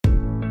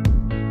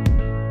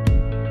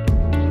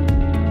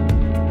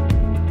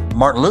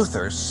Martin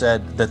Luther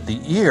said that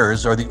the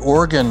ears are the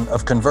organ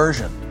of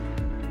conversion,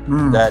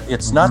 that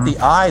it's not the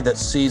eye that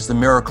sees the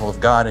miracle of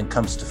God and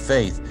comes to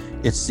faith.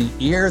 It's the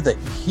ear that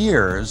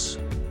hears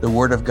the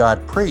word of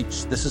God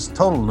preached. This is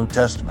total New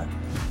Testament.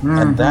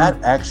 And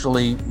that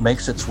actually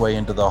makes its way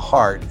into the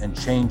heart and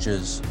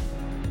changes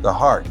the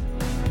heart.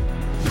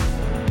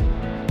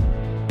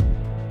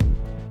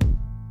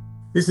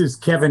 This is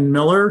Kevin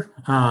Miller,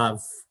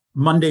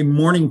 Monday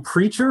Morning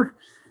Preacher.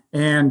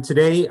 And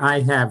today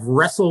I have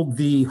wrestled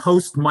the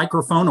host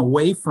microphone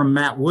away from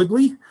Matt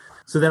Woodley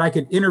so that I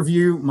could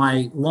interview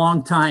my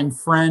longtime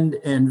friend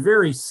and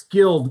very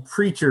skilled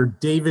preacher,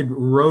 David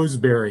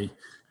Roseberry.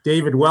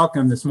 David,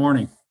 welcome this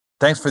morning.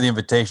 Thanks for the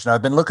invitation.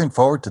 I've been looking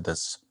forward to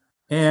this.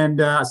 And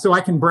so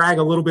I can brag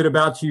a little bit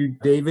about you,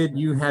 David.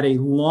 You had a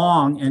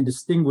long and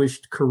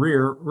distinguished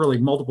career, really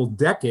multiple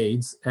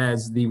decades,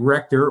 as the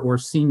rector or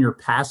senior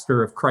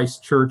pastor of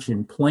Christ Church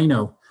in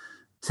Plano,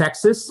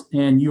 Texas.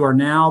 And you are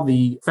now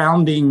the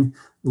founding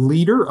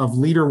leader of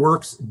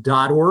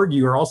leaderworks.org.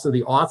 You are also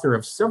the author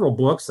of several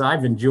books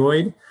I've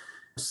enjoyed,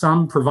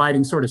 some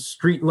providing sort of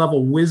street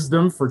level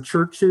wisdom for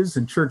churches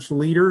and church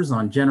leaders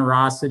on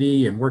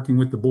generosity and working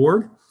with the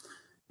board.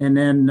 And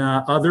then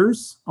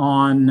others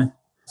on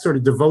sort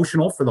of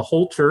devotional for the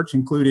whole church,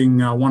 including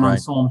one on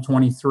Psalm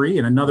 23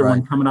 and another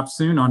one coming up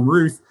soon on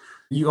Ruth.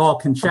 You all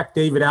can check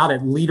David out at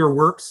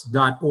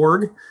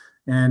leaderworks.org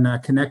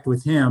and connect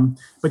with him.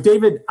 But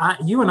David,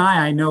 you and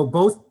I know,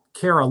 both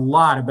care a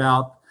lot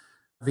about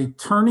the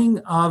turning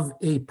of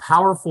a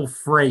powerful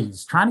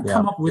phrase, trying to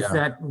come up with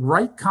that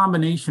right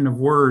combination of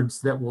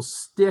words that will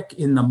stick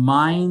in the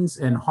minds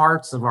and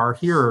hearts of our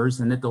hearers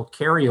and that they'll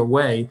carry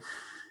away.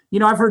 You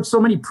know, I've heard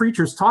so many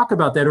preachers talk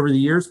about that over the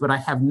years, but I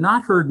have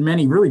not heard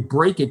many really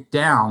break it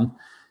down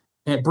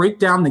and break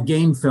down the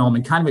game film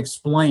and kind of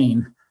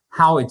explain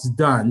how it's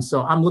done.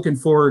 So I'm looking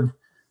forward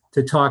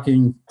to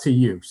talking to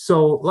you.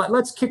 So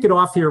let's kick it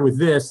off here with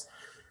this.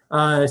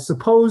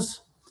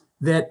 Suppose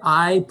that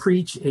I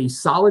preach a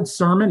solid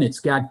sermon. It's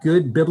got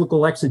good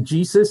biblical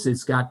exegesis.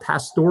 It's got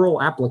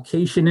pastoral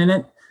application in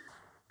it.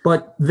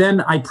 But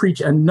then I preach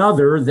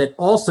another that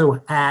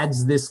also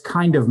adds this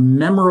kind of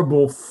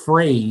memorable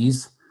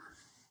phrase.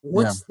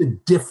 What's the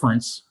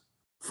difference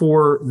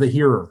for the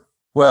hearer?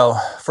 Well,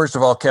 first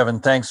of all, Kevin,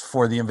 thanks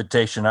for the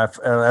invitation.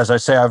 As I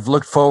say, I've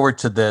looked forward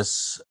to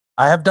this.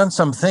 I have done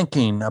some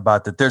thinking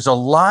about that. There's a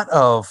lot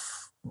of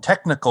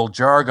technical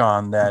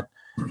jargon that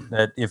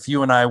if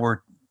you and I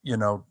were,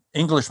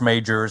 English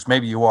majors,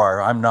 maybe you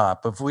are, I'm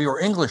not, but if we were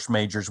English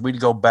majors, we'd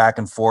go back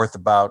and forth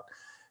about,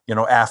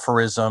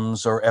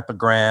 aphorisms or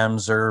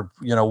epigrams or,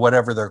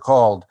 whatever they're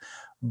called.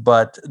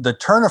 But the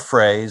turn of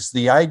phrase,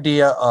 the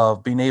idea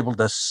of being able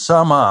to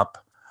sum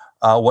up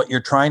what you're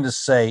trying to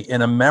say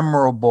in a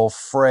memorable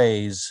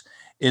phrase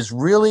is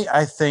really,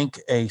 I think,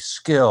 a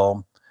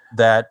skill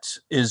that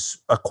is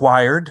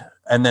acquired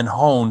and then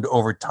honed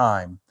over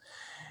time.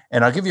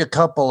 And I'll give you a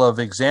couple of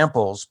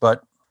examples,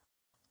 but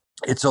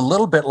it's a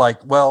little bit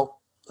like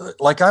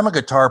I'm a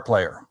guitar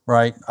player,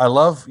 right? I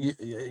love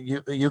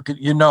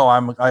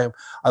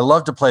I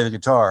love to play the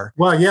guitar.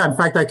 Well, yeah. In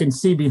fact, I can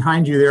see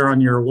behind you there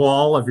on your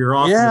wall of your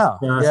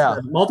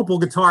office, multiple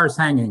guitars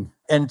hanging.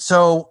 And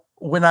so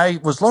when I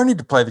was learning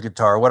to play the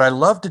guitar, what I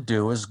love to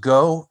do is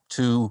go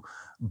to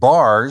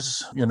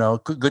bars,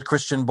 good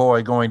Christian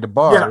boy going to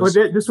bars. Yeah, well,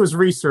 this was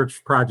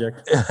research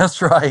project.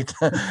 That's right.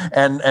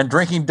 and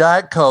drinking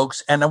Diet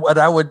Cokes. And what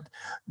I would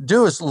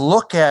do is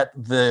look at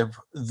the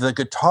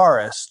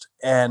guitarist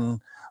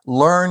and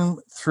learn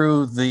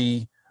through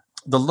the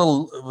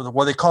little,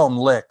 what they call them,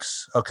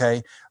 licks,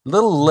 okay?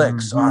 Little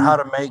licks on how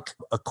to make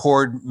a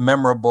chord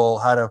memorable,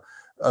 how to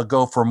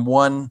go from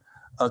one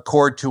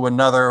chord to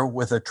another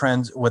with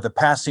a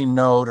passing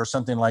note or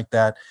something like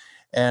that.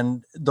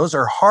 And those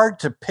are hard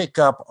to pick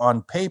up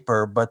on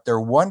paper, but they're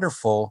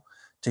wonderful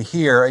to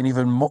hear, and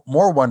even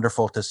more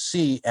wonderful to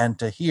see and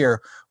to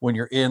hear when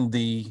you're in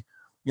the,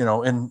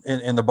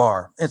 in the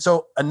bar. And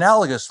so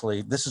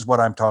analogously, this is what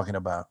I'm talking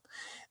about.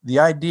 The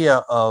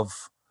idea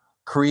of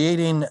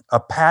creating a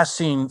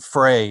passing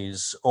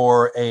phrase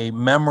or a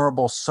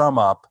memorable sum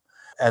up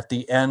at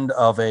the end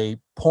of a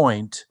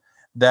point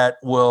that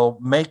will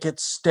make it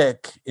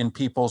stick in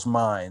people's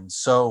minds.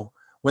 So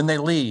when they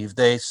leave,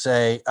 they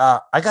say,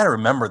 I got to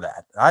remember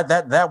that.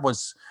 That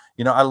was,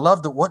 I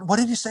love what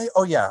did you say?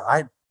 Oh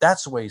yeah,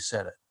 that's the way he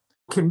said it.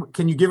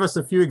 Can you give us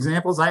a few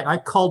examples? I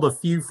called a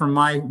few from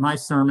my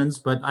sermons,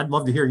 but I'd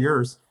love to hear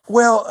yours.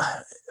 Well,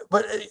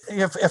 but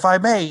if I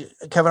may,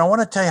 Kevin, I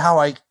want to tell you how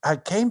I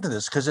came to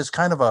this, because it's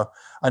kind of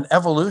an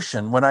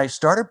evolution. When I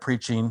started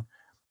preaching,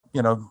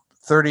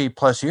 30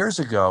 plus years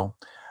ago,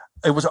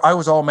 I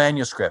was all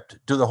manuscript,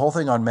 do the whole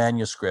thing on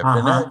manuscript,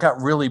 and that got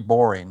really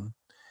boring.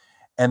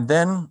 And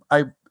then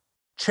I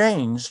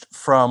changed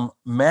from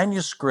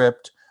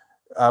manuscript.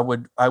 I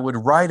would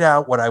write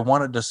out what I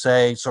wanted to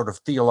say sort of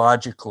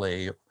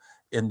theologically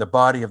in the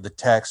body of the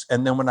text.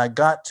 And then when I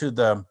got to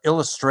the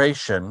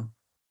illustration,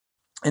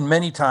 and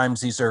many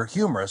times these are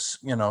humorous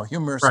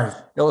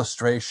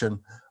illustration,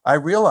 I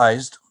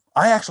realized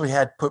I actually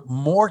had put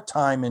more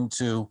time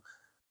into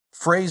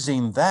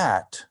phrasing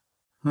that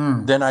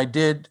Hmm. than I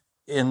did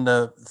in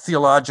the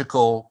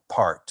theological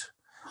part.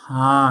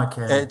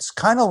 Okay. It's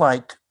kind of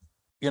like,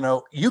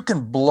 you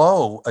can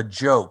blow a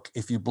joke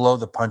if you blow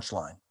the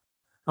punchline,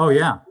 Oh,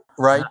 yeah.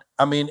 right?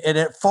 I mean, and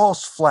it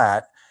falls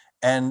flat,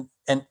 and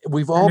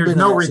we've And all there's been in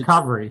no that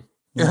recovery.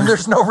 and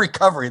there's no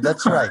recovery.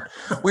 That's right.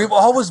 We've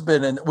all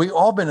been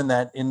in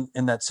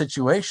that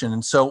situation.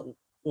 And so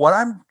what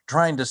I'm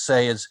trying to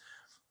say is,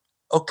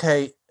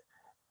 okay,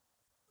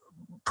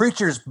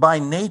 preachers by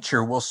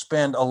nature will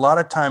spend a lot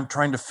of time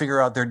trying to figure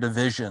out their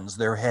divisions,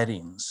 their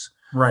headings,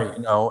 Right.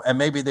 and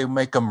maybe they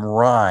make them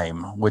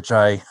rhyme, which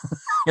I,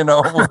 we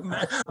always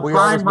Prime make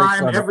rhyme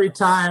fun of. every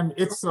time.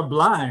 It's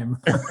sublime.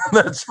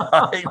 That's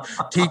right.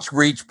 Teach,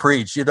 reach,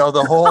 preach,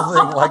 the whole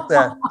thing like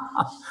that.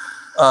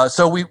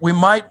 So we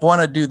might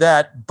want to do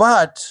that,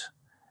 but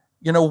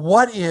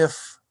what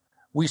if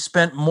we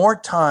spent more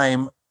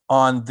time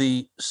on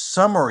the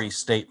summary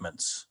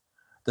statements,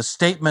 the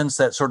statements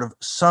that sort of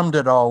summed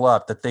it all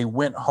up, that they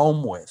went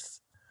home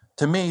with?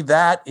 To me,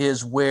 that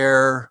is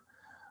where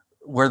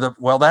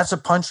that's a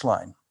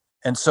punchline.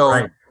 And so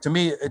Right. to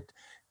me,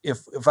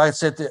 if I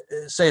say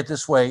it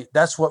this way,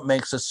 that's what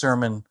makes a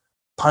sermon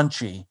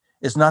punchy,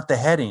 is not the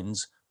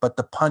headings, but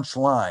the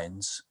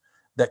punchlines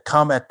that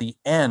come at the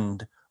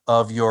end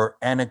of your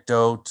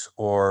anecdote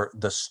or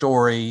the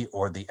story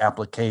or the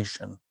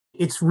application.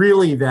 It's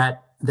really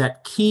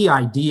that key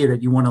idea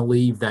that you want to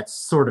leave, that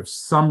sort of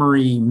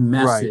summary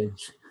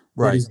message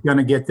that Right. is going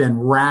to get then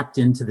wrapped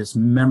into this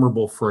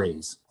memorable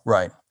phrase.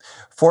 Right.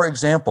 For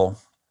example,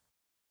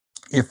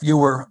 if you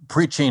were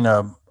preaching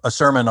a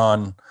sermon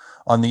on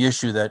the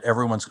issue that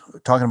everyone's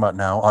talking about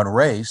now, on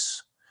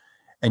race,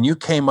 and you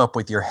came up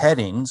with your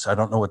headings, I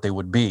don't know what they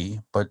would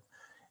be, but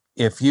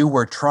if you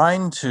were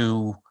trying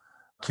to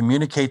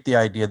communicate the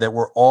idea that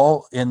we're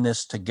all in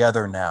this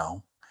together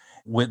now,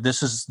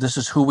 this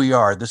is who we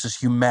are, this is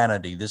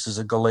humanity, this is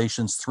a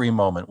Galatians 3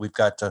 moment, we've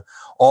got to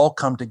all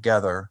come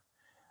together,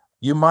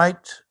 you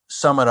might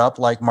sum it up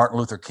like Martin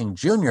Luther King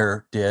Jr.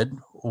 did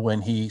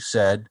when he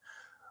said,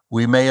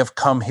 we may have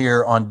come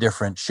here on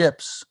different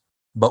ships,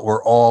 but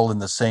we're all in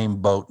the same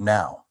boat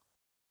now.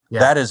 Yeah.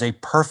 That is a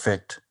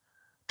perfect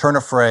turn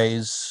of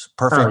phrase,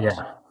 perfect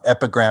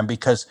epigram,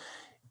 because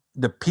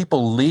the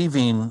people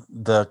leaving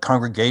the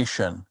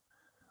congregation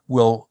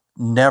will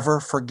never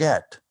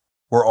forget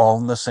we're all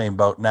in the same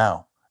boat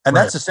now. And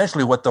that's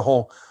essentially what the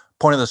whole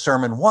point of the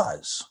sermon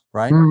was,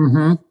 right?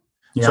 Mm-hmm.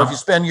 Yeah. So if you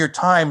spend your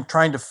time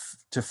trying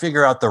to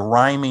figure out the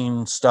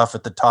rhyming stuff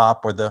at the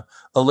top or the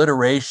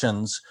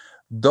alliterations,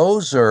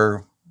 those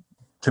are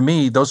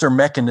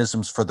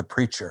mechanisms for the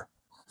preacher.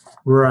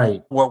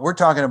 Right. What we're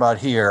talking about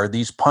here,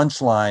 these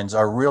punchlines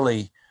are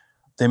really,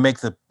 they make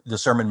the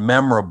sermon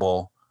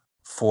memorable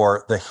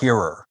for the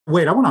hearer.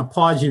 Wait, I want to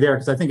pause you there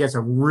because I think that's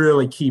a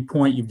really key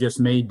point you've just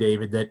made,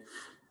 David, that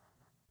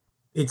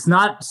it's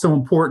not so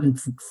important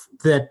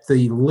that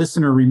the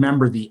listener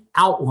remember the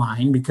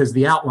outline, because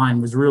the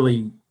outline was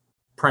really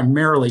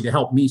primarily to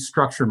help me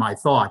structure my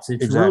thoughts.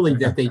 It's really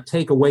that they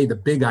take away the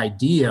big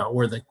idea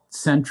or the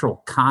central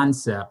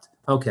concept.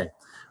 Okay.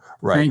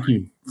 Right. Thank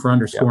you for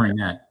underscoring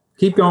that.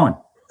 Keep going.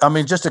 I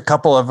mean, just a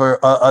couple of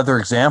other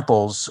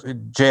examples.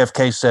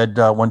 JFK said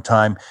one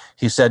time,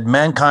 he said,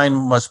 mankind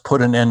must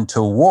put an end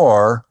to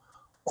war,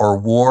 or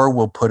war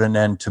will put an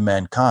end to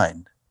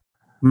mankind.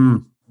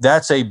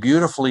 That's a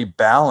beautifully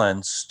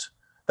balanced,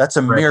 that's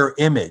a mirror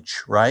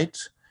image, right?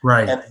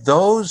 Right. And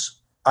those,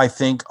 I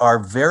think, are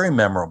very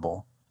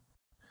memorable.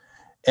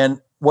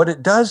 And what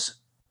it does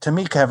to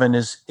me, Kevin,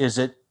 is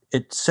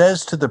it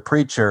says to the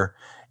preacher,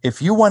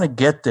 if you want to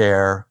get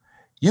there,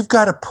 you've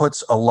got to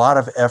put a lot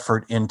of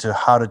effort into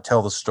how to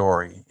tell the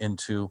story,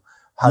 into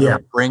how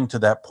to bring to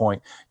that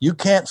point. You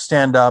can't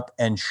stand up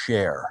and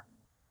share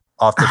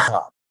off the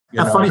top.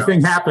 A funny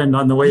thing happened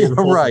on the way to the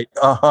pulpit. Right.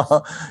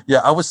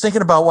 I was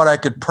thinking about what I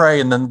could pray,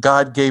 and then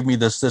God gave me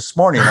this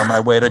morning on my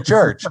way to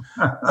church.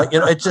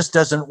 It just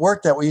doesn't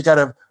work that way. You got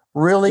to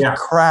really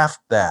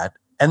craft that,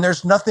 and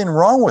there's nothing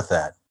wrong with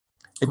that.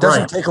 It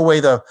doesn't take away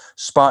the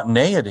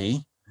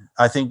spontaneity.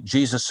 I think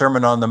Jesus'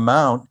 Sermon on the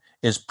Mount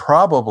is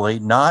probably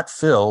not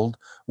filled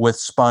with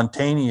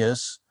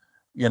spontaneous,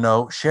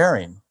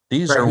 sharing.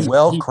 These are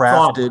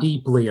well-crafted. He thought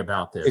deeply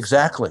about this.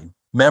 Exactly.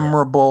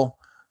 Memorable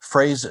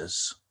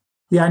phrases.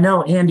 Yeah, I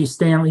know Andy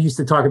Stanley used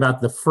to talk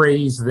about the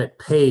phrase that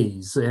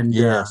pays. And,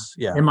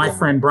 and my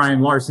friend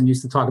Brian Larson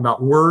used to talk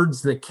about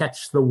words that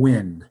catch the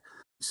wind.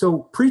 So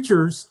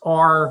preachers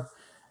are,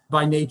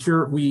 by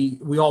nature, we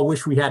all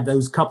wish we had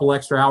those couple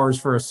extra hours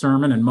for a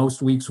sermon, and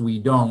most weeks we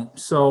don't.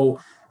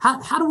 So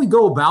how do we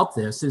go about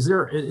this? Is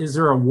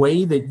there a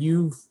way that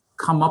you've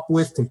come up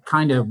with to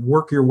kind of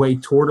work your way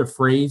toward a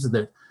phrase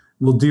that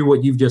will do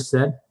what you've just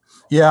said?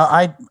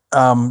 Yeah,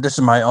 this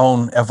is my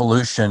own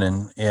evolution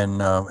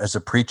in as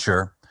a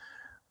preacher,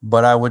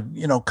 but I would,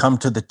 come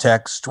to the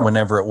text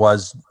whenever it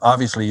was.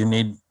 Obviously,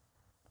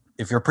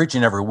 if you're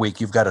preaching every week,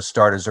 you've got to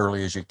start as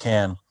early as you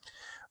can.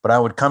 But I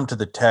would come to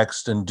the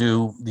text and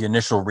do the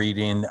initial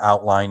reading,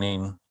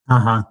 outlining,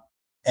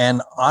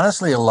 And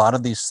honestly, a lot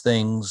of these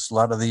things, a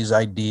lot of these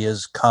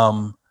ideas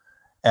come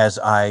as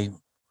I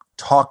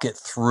talk it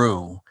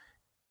through.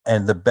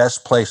 And the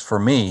best place for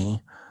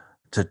me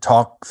to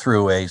talk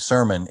through a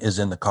sermon is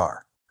in the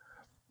car.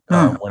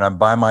 When I'm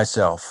by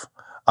myself,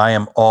 I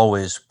am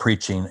always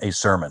preaching a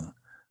sermon.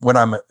 When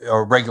I'm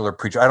a regular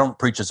preacher, I don't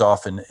preach as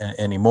often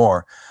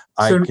anymore.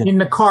 So in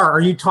the car,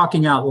 are you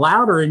talking out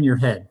loud or in your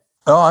head?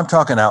 Oh, I'm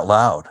talking out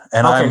loud,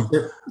 and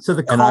okay. So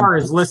the car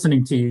is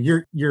listening to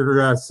you.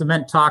 Your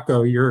cement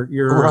taco, your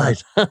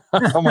right.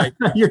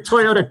 Your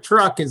Toyota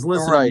truck is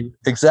listening. Right,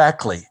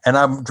 exactly. And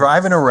I'm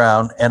driving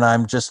around, and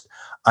I'm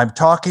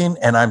talking,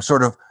 and I'm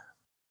sort of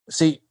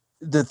see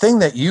the thing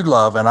that you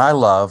love and I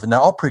love, and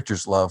all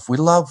preachers love. We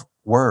love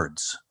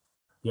words.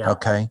 Yeah.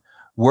 Okay.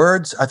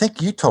 Words. I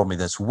think you told me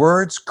this.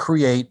 Words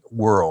create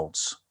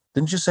worlds.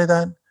 Didn't you say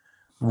that?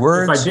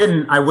 Words. If I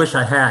didn't, I wish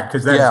I had,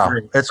 because that's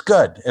great. It's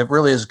good. It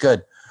really is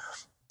good.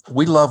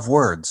 We love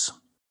words.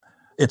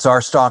 It's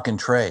our stock in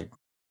trade.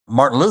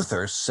 Martin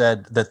Luther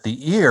said that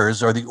the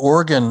ears are the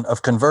organ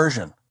of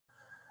conversion,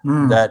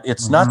 that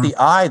it's not the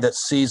eye that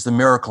sees the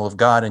miracle of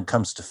God and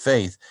comes to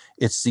faith.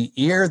 It's the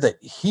ear that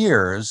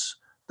hears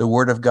the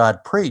word of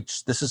God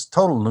preached. This is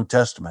total New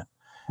Testament.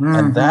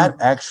 And that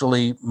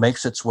actually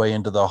makes its way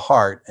into the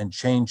heart and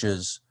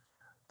changes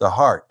the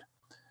heart.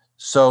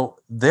 So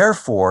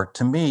therefore,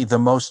 to me, the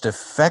most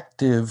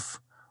effective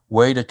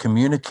way to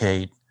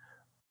communicate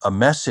a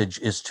message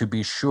is to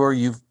be sure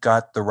you've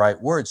got the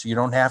right words. You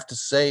don't have to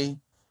say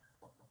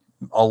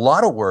a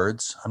lot of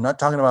words. I'm not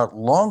talking about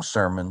long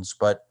sermons,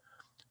 but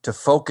to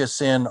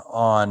focus in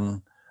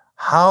on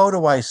how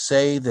do I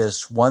say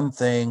this one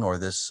thing or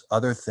this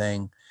other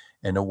thing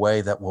in a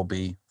way that will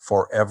be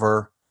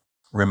forever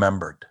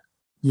remembered.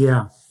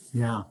 Yeah.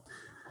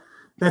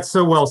 That's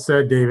so well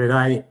said, David.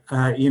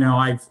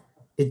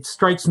 It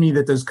strikes me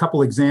that those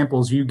couple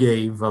examples you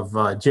gave of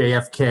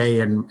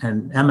JFK and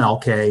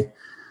MLK,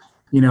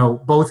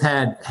 both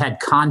had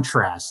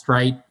contrast,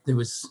 right? There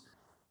was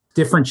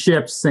different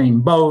ships, same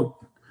boat,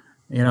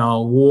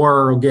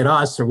 war will get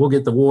us or we'll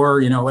get the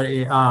war,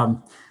 I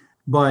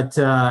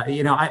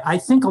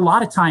think a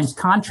lot of times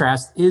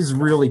contrast is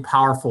really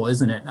powerful,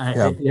 isn't it?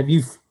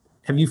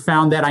 Have you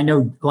found that? I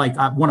know,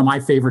 one of my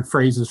favorite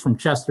phrases from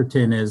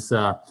Chesterton is,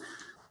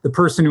 the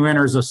person who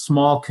enters a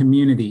small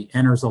community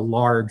enters a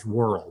large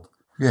world.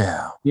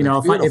 Yeah.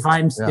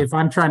 If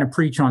I'm trying to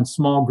preach on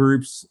small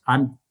groups,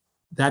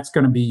 that's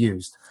going to be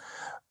used.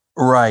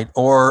 Right.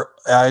 Or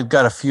I've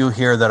got a few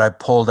here that I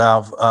pulled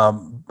out,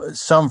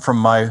 some from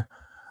my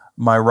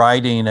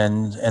writing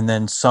and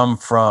then some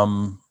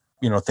from,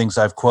 things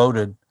I've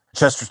quoted.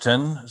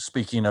 Chesterton,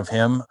 speaking of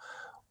him,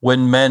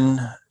 when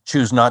men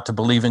choose not to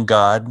believe in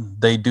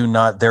God, they do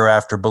not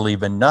thereafter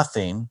believe in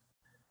nothing.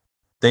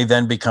 They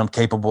then become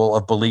capable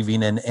of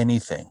believing in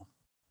anything.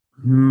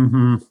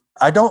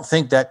 I don't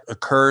think that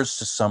occurs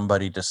to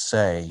somebody to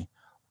say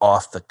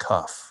off the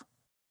cuff.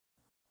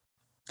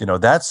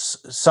 That's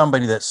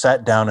somebody that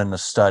sat down in a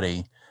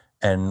study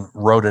and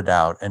wrote it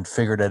out and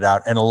figured it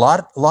out. And a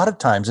lot of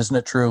times, isn't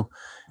it true,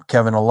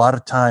 Kevin? A lot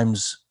of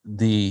times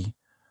it's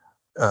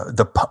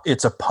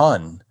a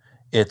pun.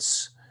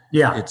 It's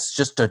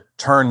just a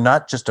turn,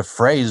 not just a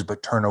phrase,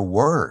 but turn a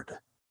word.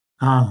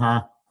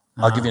 I'll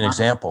give you an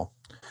example.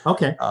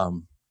 Okay.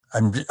 I'm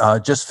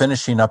just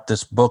finishing up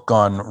this book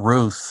on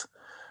Ruth,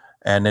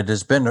 and it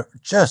has been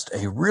just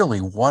a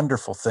really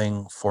wonderful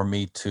thing for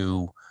me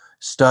to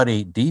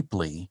study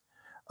deeply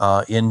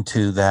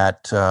into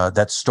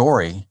that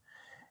story.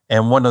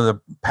 And one of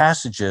the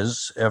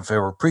passages, if I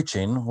were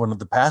preaching, one of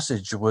the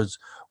passages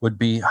would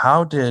be,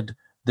 how did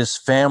this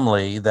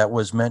family that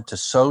was meant to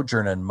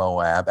sojourn in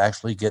Moab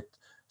actually get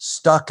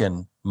stuck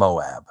in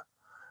Moab?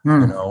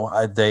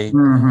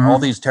 All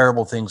these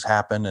terrible things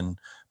happen, and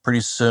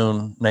pretty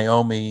soon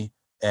Naomi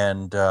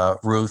and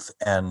Ruth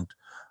and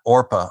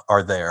Orpah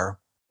are there,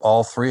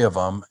 all three of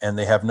them, and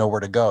they have nowhere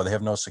to go. They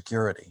have no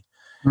security.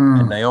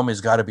 And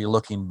Naomi's got to be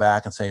looking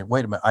back and saying,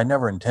 wait a minute, I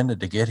never intended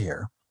to get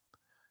here.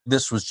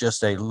 This was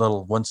just a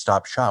little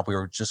one-stop shop. We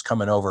were just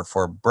coming over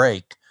for a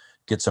break,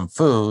 get some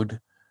food,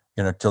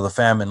 till the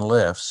famine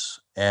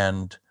lifts.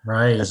 And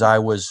as I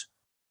was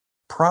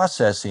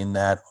processing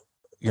that,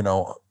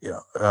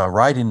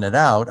 writing it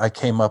out, I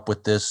came up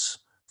with this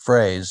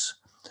phrase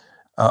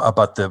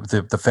about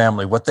the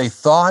family. What he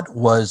thought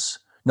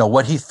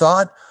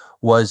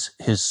was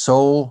his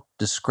sole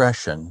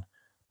discretion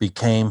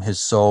became his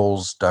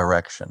soul's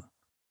direction.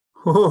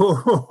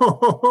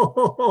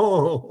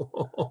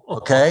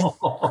 Okay?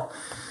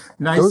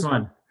 Nice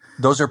one.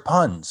 Those are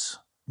puns.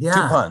 Yeah.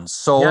 2 puns.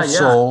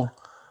 Soul,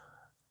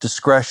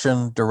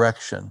 discretion,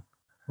 direction.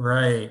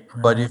 Right.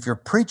 But if you're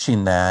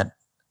preaching that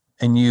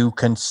and you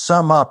can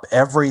sum up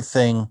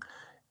everything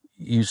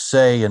you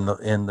say in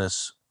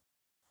this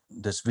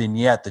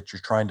vignette that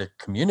you're trying to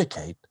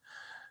communicate,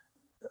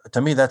 to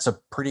me, that's a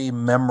pretty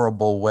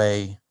memorable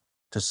way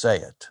to say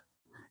it.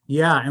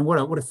 Yeah, and what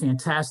a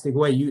fantastic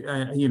way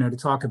to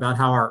talk about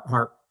how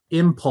our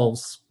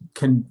impulse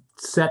can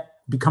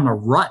become a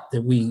rut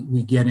that we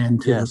get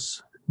into.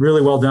 Yes,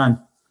 really well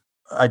done.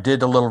 I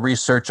did a little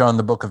research on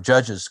the book of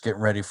Judges,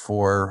 getting ready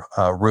for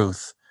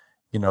Ruth,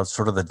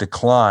 sort of the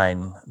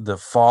decline, the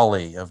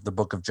folly of the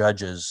book of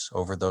Judges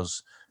over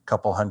those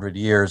couple hundred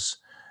years.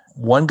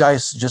 One guy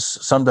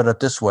just summed it up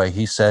this way.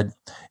 He said,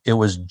 it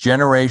was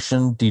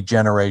generation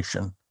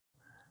degeneration.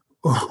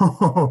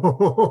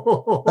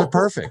 That's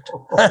perfect.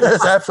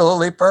 That's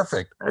absolutely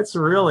perfect. That's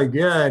really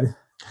good.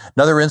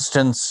 Another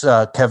instance,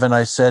 Kevin,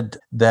 I said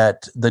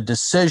that the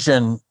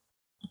decision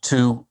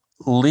to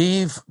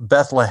leave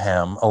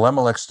Bethlehem,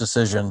 Elimelech's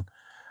decision,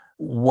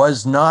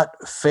 was not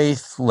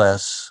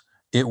faithless,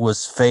 it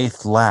was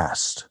faith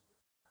last.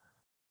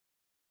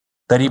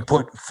 That he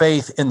put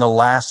faith in the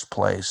last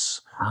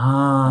place.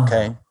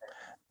 Okay.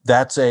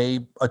 That's a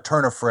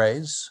turn of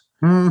phrase.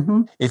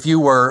 Mm-hmm. If you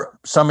were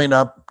summing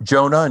up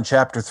Jonah in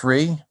chapter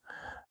 3,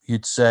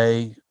 you'd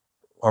say,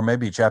 or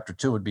maybe chapter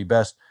 2 would be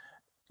best,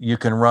 you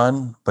can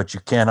run, but you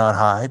cannot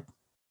hide.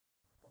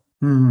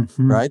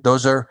 Mm-hmm. Right?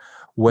 Those are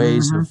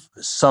ways of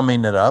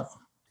summing it up.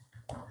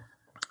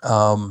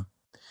 And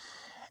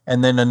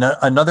then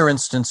another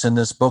instance in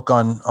this book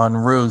on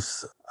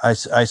Ruth, I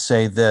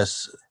say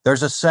this.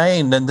 There's a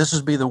saying, and this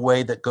would be the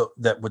way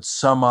that would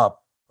sum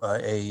up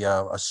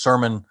a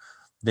sermon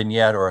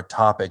vignette or a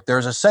topic.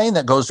 There's a saying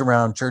that goes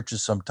around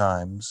churches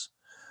sometimes: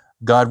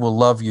 God will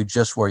love you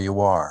just where you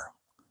are.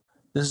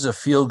 This is a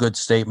feel-good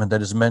statement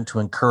that is meant to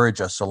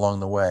encourage us along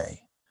the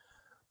way.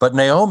 But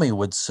Naomi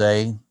would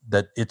say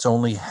that it's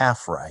only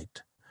half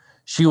right.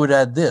 She would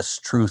add this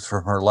truth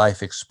from her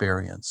life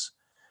experience: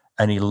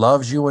 and he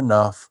loves you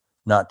enough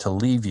not to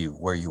leave you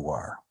where you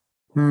are.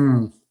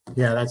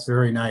 Yeah, that's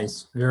very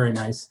nice. Very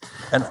nice.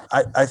 And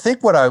I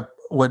think what I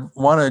would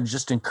want to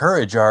just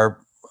encourage our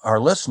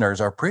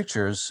listeners, our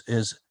preachers,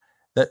 is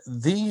that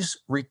these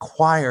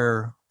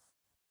require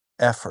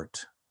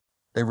effort.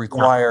 They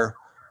require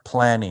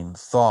planning,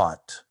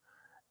 thought.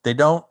 They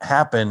don't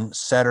happen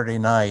Saturday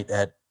night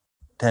at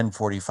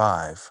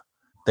 10:45.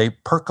 They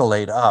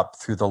percolate up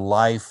through the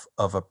life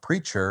of a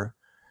preacher,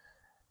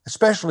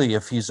 especially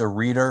if he's a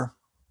reader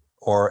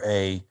or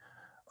a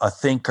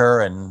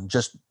thinker and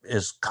just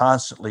is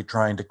constantly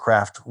trying to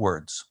craft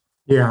words.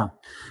 Yeah.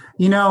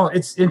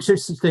 It's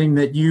interesting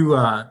that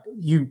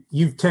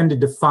you've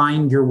tended to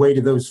find your way to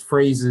those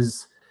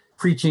phrases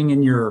preaching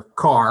in your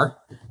car.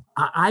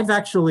 I've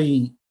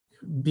actually,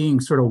 being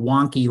sort of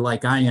wonky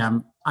like I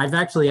am, I've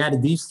actually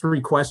added these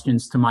 3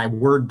 questions to my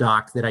Word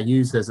doc that I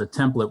use as a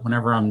template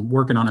whenever I'm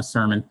working on a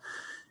sermon.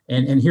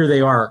 And here they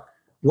are.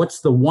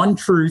 What's the one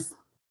truth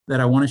that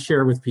I want to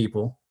share with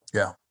people?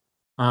 Yeah.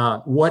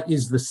 What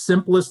is the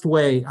simplest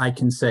way I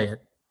can say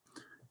it?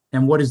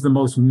 And what is the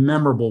most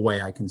memorable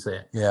way I can say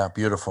it? Yeah,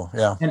 beautiful.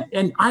 Yeah.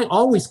 And I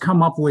always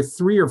come up with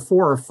 3 or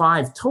 4 or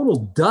 5 total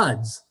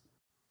duds.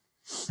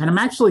 And I'm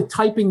actually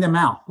typing them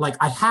out. Like,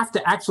 I have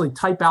to actually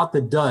type out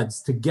the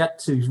duds to get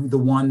to the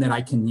one that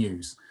I can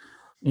use.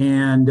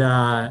 And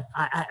I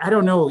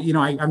don't know,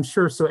 I'm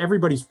sure, so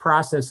everybody's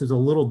process is a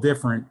little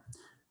different.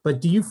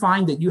 But do you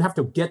find that you have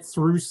to get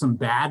through some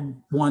bad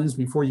ones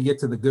before you get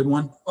to the good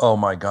one? Oh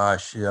my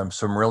gosh, yeah,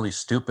 some really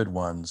stupid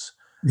ones.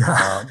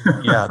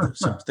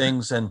 Some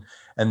things, and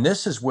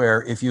this is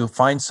where if you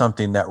find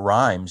something that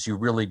rhymes, you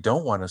really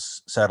don't want to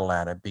settle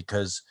at it,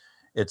 because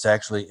it's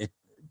actually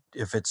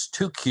if it's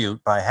too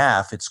cute by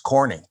half, it's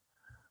corny,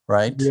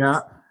 right?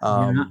 Yeah.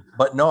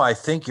 But no, I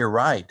think you're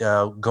right.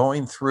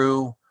 Going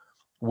through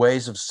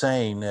ways of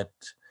saying it,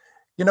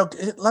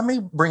 let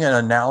me bring an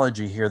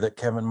analogy here that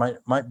Kevin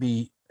might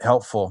be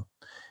helpful.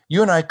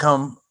 You and I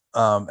come,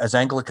 as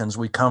Anglicans,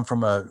 we come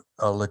from a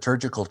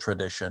liturgical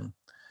tradition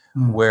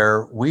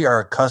where we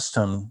are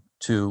accustomed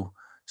to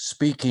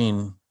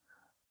speaking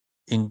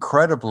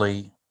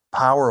incredibly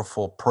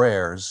powerful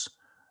prayers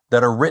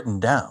that are written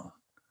down.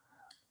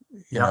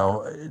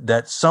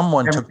 That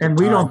someone took the time. And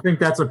we don't think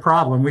that's a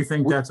problem. We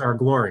think that's our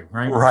glory,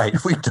 right? Right.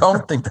 We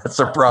don't think that's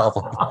a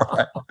problem.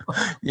 Right.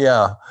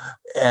 Yeah.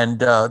 And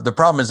the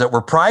problem is that we're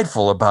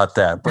prideful about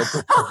that. But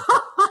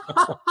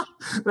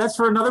that's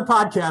for another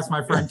podcast,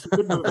 my friend.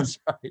 That's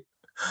right.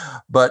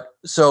 But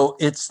so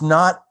it's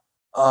not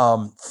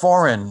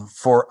foreign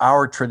for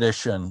our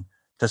tradition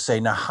to say,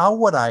 now, how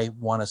would I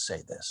want to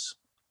say this?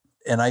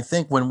 And I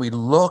think when we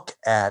look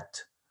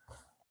at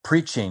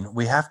preaching,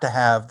 we have to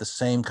have the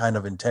same kind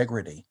of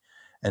integrity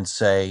and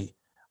say,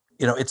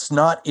 it's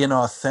not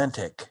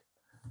inauthentic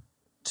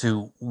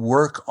to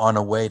work on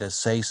a way to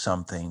say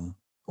something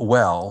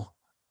well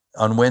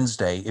on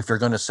Wednesday if you're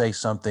going to say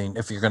something,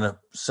 if you're going to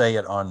say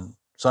it on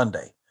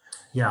Sunday.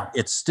 Yeah.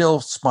 It's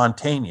still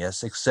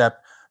spontaneous,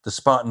 except the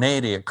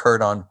spontaneity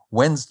occurred on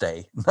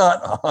Wednesday,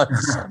 not on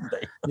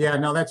Sunday. Yeah,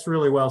 no, that's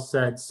really well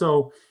said.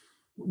 So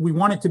we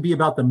want it to be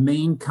about the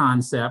main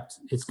concept.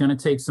 It's going to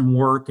take some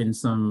work and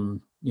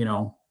some,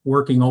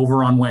 working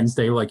over on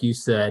Wednesday, like you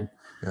said.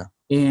 Yeah.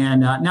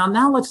 And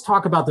now let's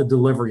talk about the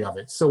delivery of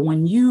it. So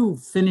when you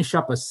finish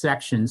up a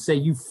section, say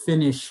you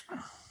finish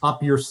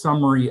up your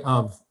summary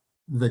of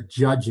the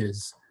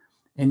Judges,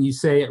 and you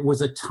say it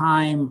was a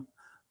time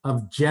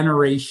of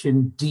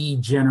generation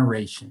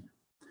degeneration.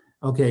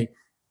 Okay.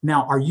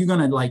 Now, are you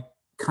going to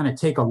kind of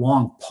take a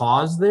long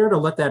pause there to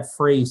let that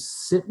phrase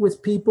sit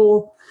with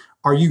people?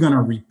 Are you going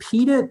to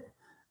repeat it?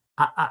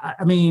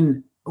 I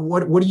mean,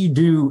 what do you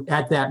do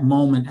at that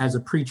moment as a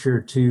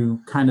preacher to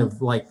kind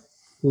of like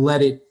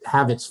let it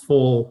have its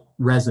full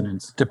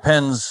resonance?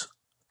 Depends,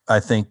 I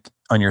think,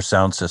 on your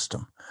sound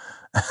system.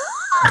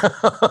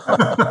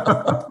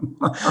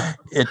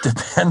 It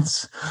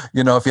depends,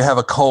 if you have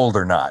a cold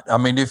or not. I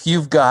mean, if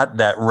you've got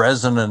that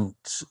resonant,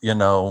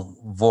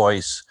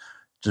 voice,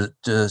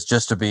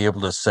 just to be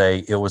able to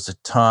say it was a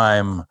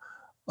time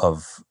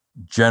of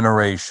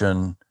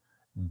generation,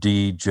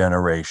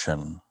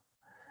 degeneration,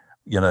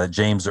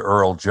 James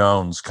Earl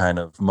Jones kind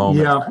of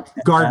moment. Yeah,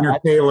 Gardner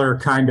Taylor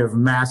kind of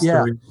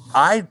mastery.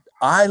 Yeah,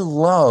 I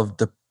love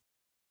the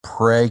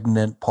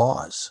pregnant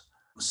pause.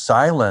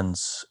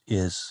 Silence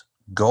is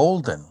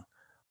golden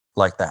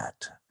like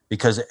that,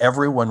 because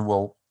everyone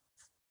will,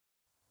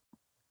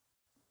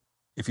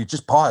 if you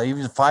just pause,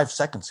 even 5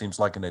 seconds seems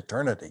like an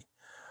eternity,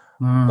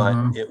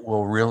 but it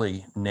will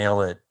really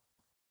nail it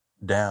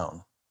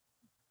down.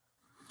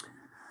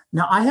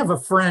 Now, I have a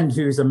friend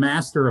who's a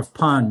master of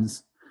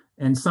puns,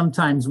 and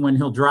sometimes when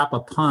he'll drop a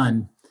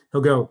pun,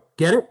 he'll go,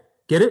 "Get it?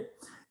 Get it?"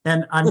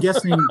 And I'm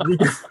guessing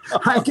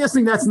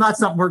that's not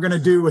something we're going to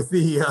do with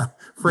the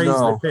phrase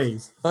that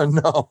pays.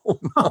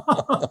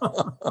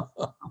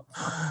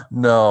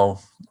 No.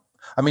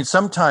 I mean,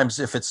 sometimes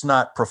if it's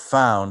not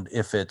profound,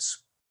 if it's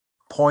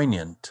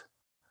poignant,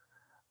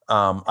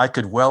 I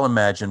could well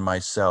imagine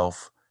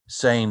myself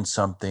saying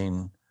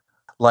something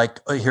like,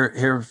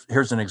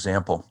 here's an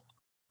example.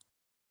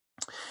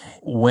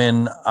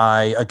 When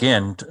I,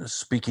 again,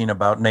 speaking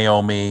about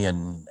Naomi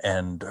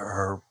and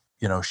her,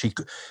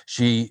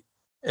 she,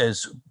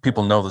 as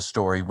people know the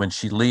story, when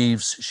she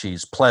leaves,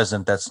 she's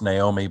pleasant. That's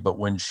Naomi. But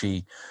when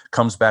she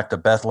comes back to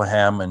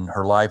Bethlehem and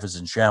her life is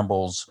in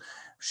shambles,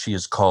 she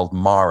is called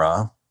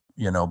Mara,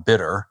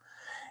 bitter.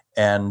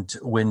 And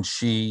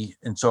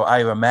so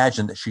I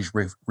imagine that she's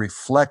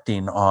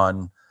reflecting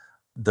on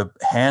the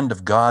hand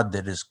of God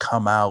that has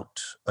come out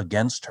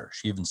against her.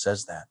 She even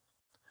says that.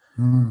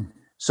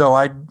 So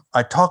I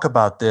talk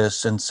about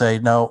this and say,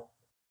 no,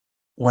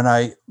 when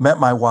I met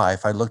my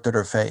wife, I looked at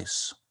her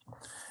face.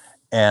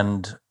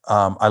 And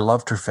I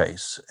loved her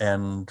face,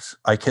 and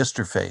I kissed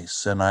her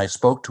face, and I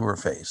spoke to her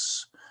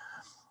face.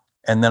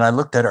 And then I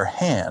looked at her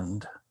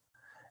hand,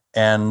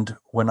 and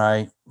when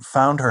I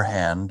found her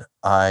hand,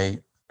 I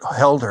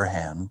held her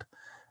hand,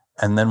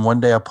 and then one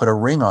day I put a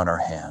ring on her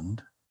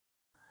hand.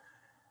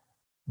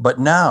 But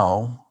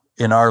now,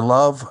 in our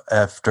love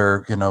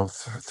after,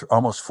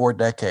 almost 4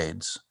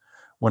 decades,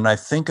 when I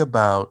think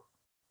about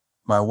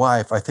my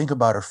wife, I think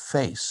about her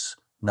face,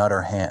 not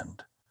her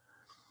hand.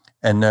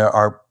 And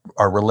our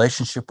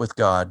relationship with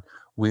God,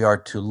 we are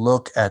to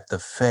look at the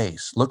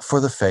face. Look for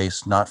the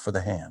face, not for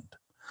the hand.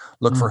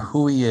 Look for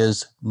who he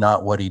is,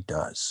 not what he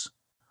does.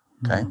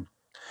 Okay?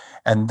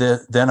 And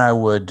then I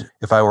would,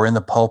 if I were in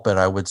the pulpit,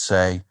 I would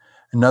say,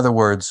 in other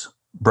words,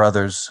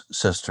 brothers,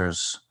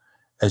 sisters,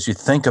 as you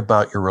think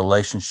about your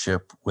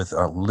relationship with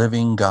our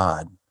living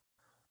God,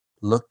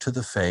 look to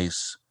the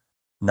face,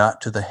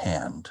 not to the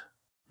hand.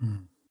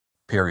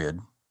 Period.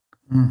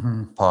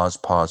 Pause,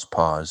 pause,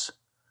 pause.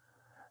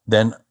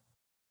 Then,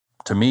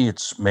 to me,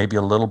 it's maybe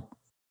a little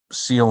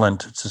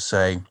sealant to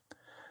say,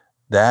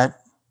 that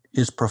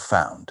is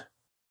profound.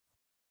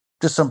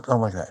 Just something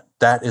like that.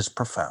 That is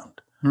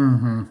profound.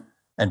 And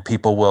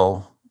people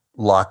will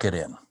lock it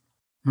in.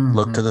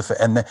 Look to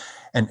the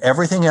and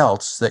everything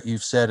else that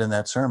you've said in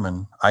that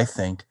sermon, I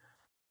think,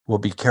 will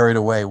be carried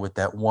away with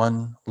that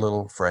one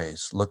little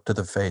phrase: look to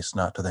the face,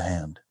 not to the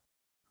hand.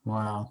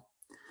 Wow.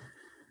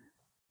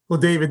 Well,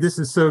 David, this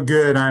is so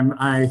good.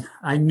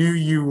 I knew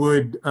you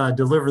would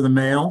deliver the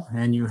mail,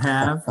 and you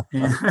have.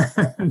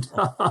 And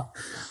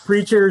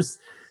preachers,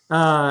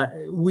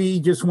 we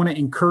just want to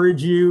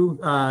encourage you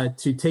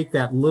to take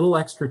that little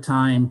extra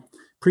time,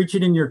 preach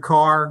it in your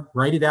car,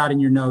 write it out in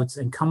your notes,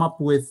 and come up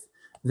with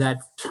that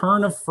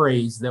turn of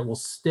phrase that will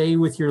stay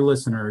with your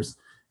listeners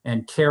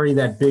and carry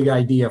that big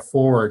idea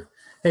forward.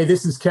 Hey,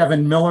 this is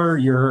Kevin Miller,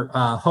 your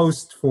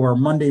host for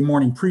Monday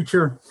Morning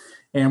Preacher.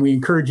 And we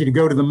encourage you to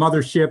go to the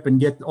mothership and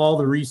get all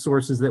the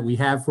resources that we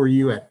have for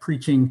you at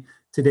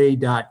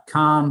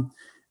preachingtoday.com.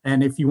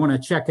 And if you want to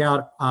check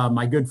out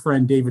my good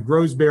friend David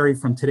Roseberry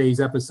from today's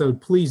episode,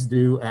 please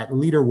do at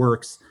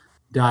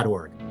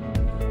leaderworks.org.